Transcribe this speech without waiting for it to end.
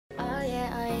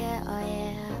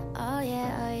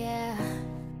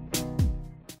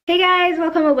Hey guys,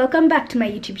 welcome or welcome back to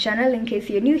my YouTube channel. In case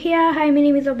you're new here, hi, my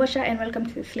name is Wabosha and welcome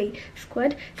to the Slay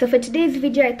Squad. So for today's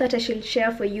video, I thought I should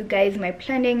share for you guys my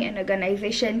planning and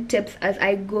organization tips as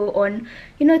I go on,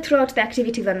 throughout the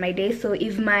activities on my day. So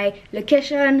if my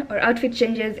location or outfit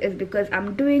changes, is because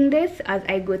I'm doing this as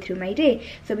I go through my day.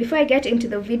 So before I get into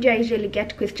the video, I usually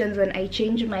get questions when I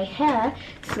change my hair.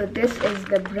 So this is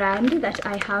the brand that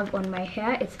I have on my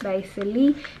hair. It's by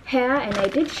Celie hair and I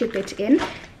did ship it in.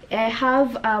 I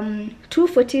have two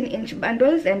 14-inch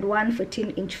bundles and one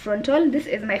 14-inch frontal. This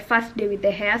is my first day with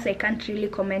the hair, so I can't really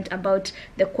comment about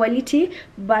the quality,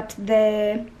 but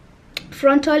the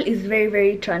frontal is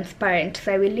very transparent,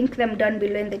 so I will link them down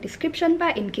below in the description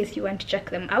bar in case you want to check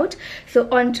them out. So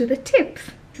on to the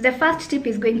tips. So the first tip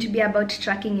is going to be about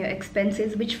tracking your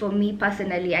expenses, which for me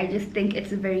personally, I just think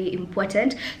it's very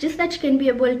important, just that you can be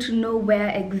able to know where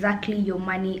exactly your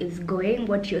money is going,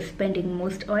 what you're spending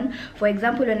most on. For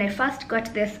example, when I first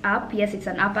got this app, yes, it's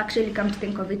an app, actually, come to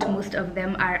think of it, most of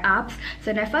them are apps.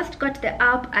 So when I first got the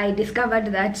app, I discovered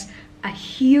that a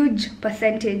huge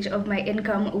percentage of my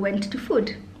income went to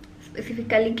food,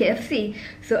 specifically KFC.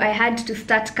 So I had to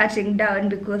start cutting down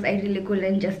because I really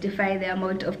couldn't justify the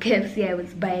amount of KFC I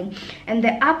was buying. And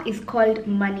the app is called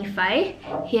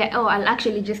Moneyfy. Here, I'll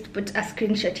actually just put a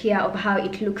screenshot here of how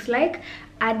it looks like.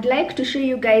 I'd like to show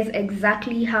you guys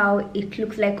exactly how it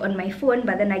looks like on my phone,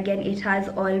 but then again, it has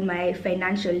all my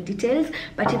financial details.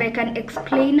 But if I can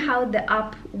explain how the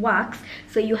app works,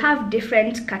 so you have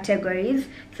different categories,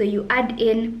 so you add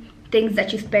in things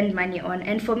that you spend money on,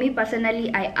 and for me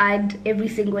personally, I add every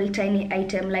single tiny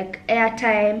item like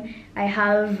airtime. I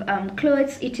have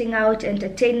clothes, eating out,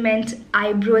 entertainment,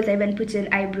 eyebrows. I even put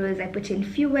in eyebrows. I put in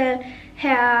fuel,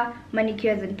 hair,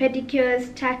 manicures and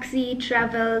pedicures, taxi,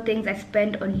 travel, things I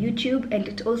spend on YouTube, and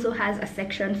it also has a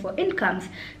section for incomes.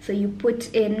 So you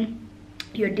put in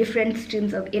your different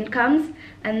streams of incomes,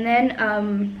 and then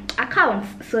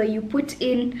accounts. So you put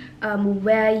in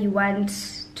where you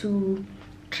want to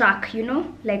track,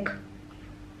 like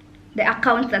the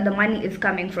accounts that the money is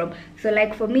coming from. So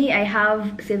like for me, I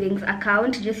have savings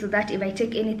account, just so that if I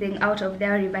take anything out of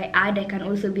there, if I add, I can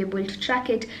also be able to track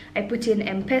it. I put in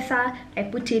M-Pesa, I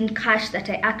put in cash that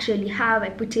I actually have, I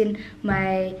put in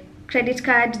my credit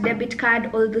card, debit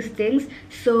card, all those things.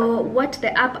 So what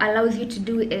the app allows you to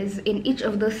do is in each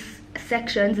of those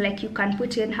sections, like you can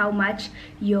put in how much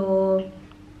is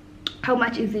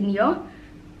in your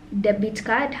debit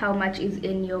card, how much is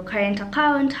in your current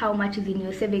account, how much is in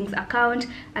your savings account,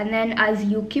 and then as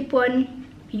you keep on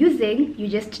using, you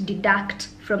just deduct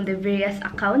from the various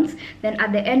accounts. Then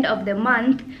at the end of the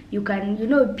month, you can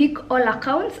pick all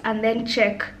accounts and then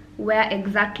check where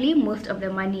exactly most of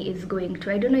the money is going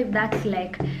to. I don't know if that's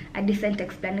like a decent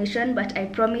explanation, but I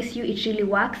promise you it really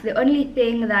works. The only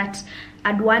thing that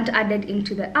I'd want added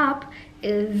into the app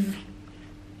is,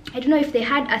 I don't know if they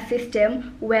had a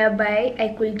system whereby I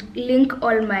could link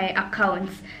all my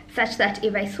accounts such that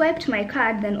if I swiped my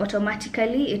card, then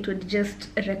automatically it would just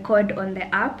record on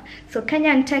the app. So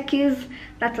Kenyan techies,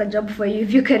 that's a job for you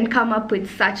if you can come up with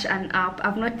such an app.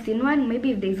 I've not seen one.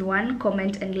 Maybe if there's one,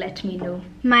 comment and let me know.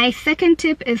 My second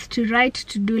tip is to write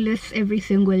to-do lists every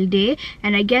single day.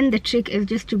 And again, the trick is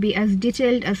just to be as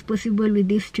detailed as possible with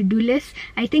these to-do lists.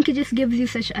 I think it just gives you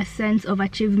such a sense of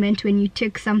achievement when you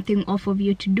take something off of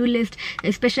your to-do list,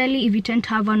 especially if you tend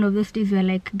to have one of those days where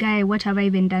like, guy, what have I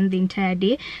even done the entire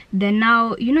day? Then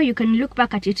now, you can look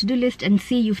back at your to-do list and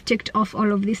see you've ticked off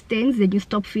all of these things, then you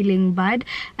stop feeling bad.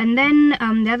 And then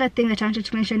the other thing that I wanted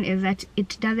to mention is that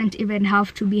it doesn't even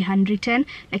have to be handwritten.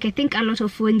 Like, I think a lot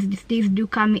of phones these days do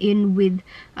come in with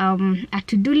a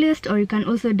to-do list, or you can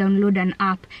also download an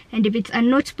app. And if it's a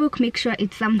notebook, make sure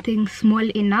it's something small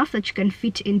enough that you can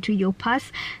fit into your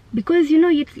purse, because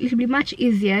it'll be much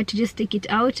easier to just take it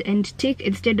out and tick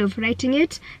instead of writing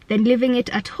it, then leaving it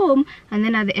at home, and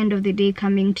then at the end of the day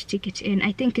coming to tick it in.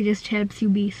 I think it just helps you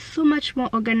be so much more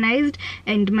organized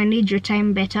and manage your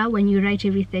time better when you write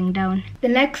everything down. The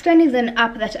next one is an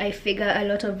app that I figure a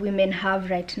lot of women have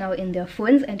right now in their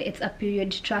phones, and it's a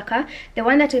period tracker. The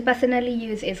one that I personally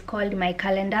use is called My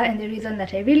Calendar, and the reason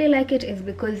that I really like it is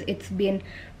because it's been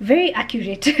very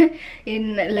accurate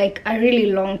in like a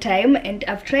really long time, and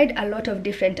I've tried a lot of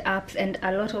different apps and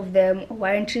a lot of them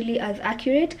weren't really as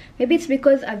accurate. Maybe it's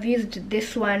because I've used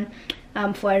this one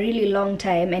for a really long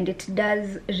time, and it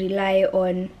does rely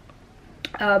on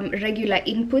regular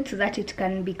input so that it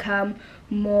can become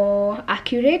more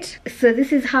accurate. So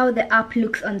this is how the app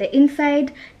looks on the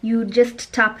inside. You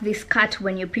just tap this cat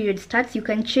when your period starts. You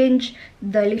can change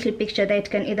the little picture that it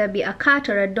can either be a cat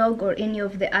or a dog or any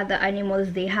of the other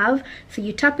animals they have. So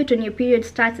you tap it when your period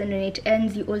starts, and when it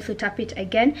ends you also tap it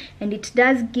again, and it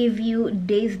does give you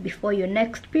days before your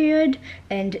next period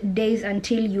and days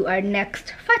until you are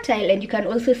next fertile. And you can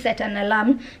also set an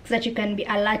alarm so that you can be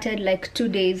alerted like 2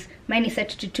 days. Mine is set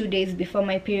to 2 days before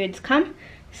my periods come.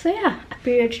 So yeah, a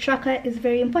period tracker is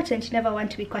very important. You never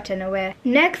want to be caught unaware.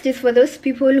 Next is for those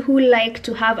people who like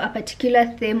to have a particular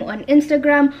theme on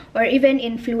Instagram, or even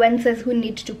influencers who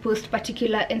need to post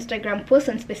particular Instagram posts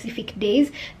on specific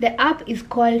days. The app is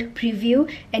called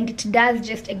Preview, and it does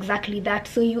just exactly that.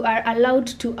 So you are allowed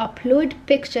to upload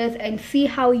pictures and see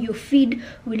how your feed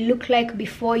will look like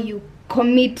before you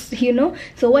commit, you know.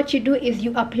 So what you do is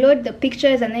you upload the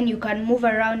pictures, and then you can move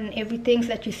around and everything so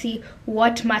that you see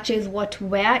what matches what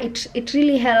where. It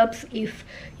really helps if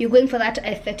you're going for that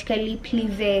aesthetically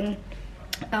pleasing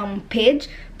page.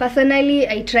 Personally,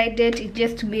 I tried it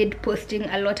just made posting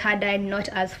a lot harder and not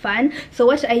as fun. So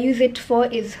what I use it for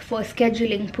is for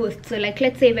scheduling posts. So like,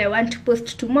 let's say if I want to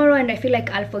post tomorrow and I feel like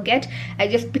I'll forget, I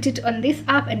just put it on this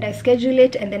app and I schedule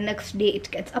it, and the next day it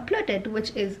gets uploaded,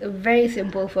 which is very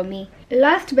simple for me.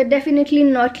 Last but definitely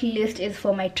not least is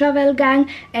for my travel gang,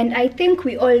 and I think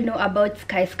we all know about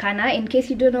Skyscanner. In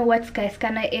case you don't know what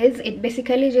Skyscanner is, it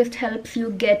basically just helps you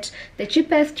get the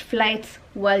cheapest flights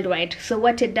worldwide. So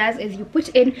what it does is you put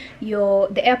in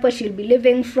the airport you'll be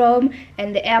leaving from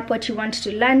and the airport you want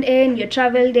to land in, your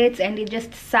travel dates, and it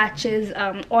just searches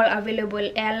all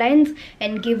available airlines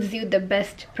and gives you the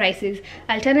best prices.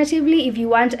 Alternatively, if you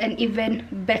want an even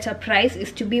better price,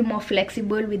 is to be more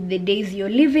flexible with the days you're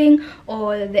leaving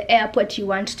or the airport you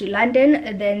want to land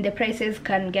in, then the prices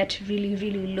can get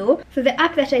really low. So the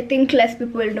app that I think less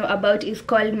people know about is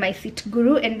called My Seat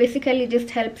Guru, and basically just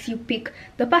helps you pick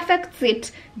the perfect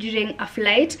seat during a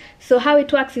flight. So how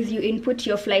it works is you input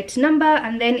your flight number,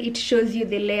 and then it shows you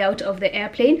the layout of the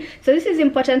airplane. So this is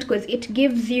important because it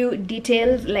gives you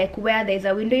details like where there's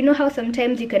a window. You know how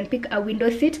sometimes you can pick a window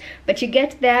seat but you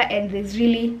get there and there's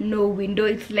really no window.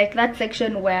 It's like that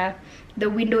section where the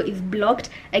window is blocked.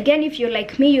 Again, if you're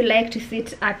like me, you like to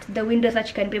sit at the window so that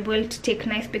you can be able to take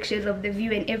nice pictures of the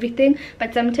view and everything,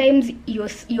 but sometimes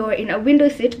you're in a window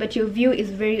seat but your view is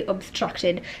very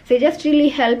obstructed. So it just really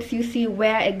helps you see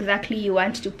where exactly you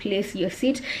want to place your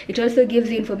seat. It also gives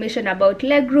you information about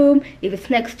legroom, if it's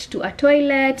next to a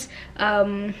toilet,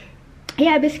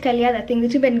 yeah, basically other things.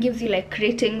 It even gives you like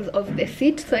ratings of the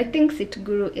seat. So I think Seat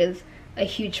Guru is a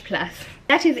huge plus.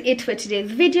 That is it for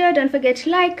today's video. Don't forget to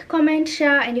like, comment,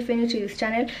 share, and if you're new to this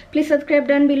channel, please subscribe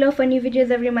down below for new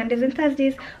videos every Mondays and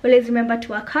Thursdays. Always remember to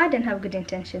work hard and have good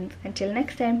intentions. Until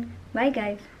next time, bye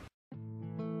guys.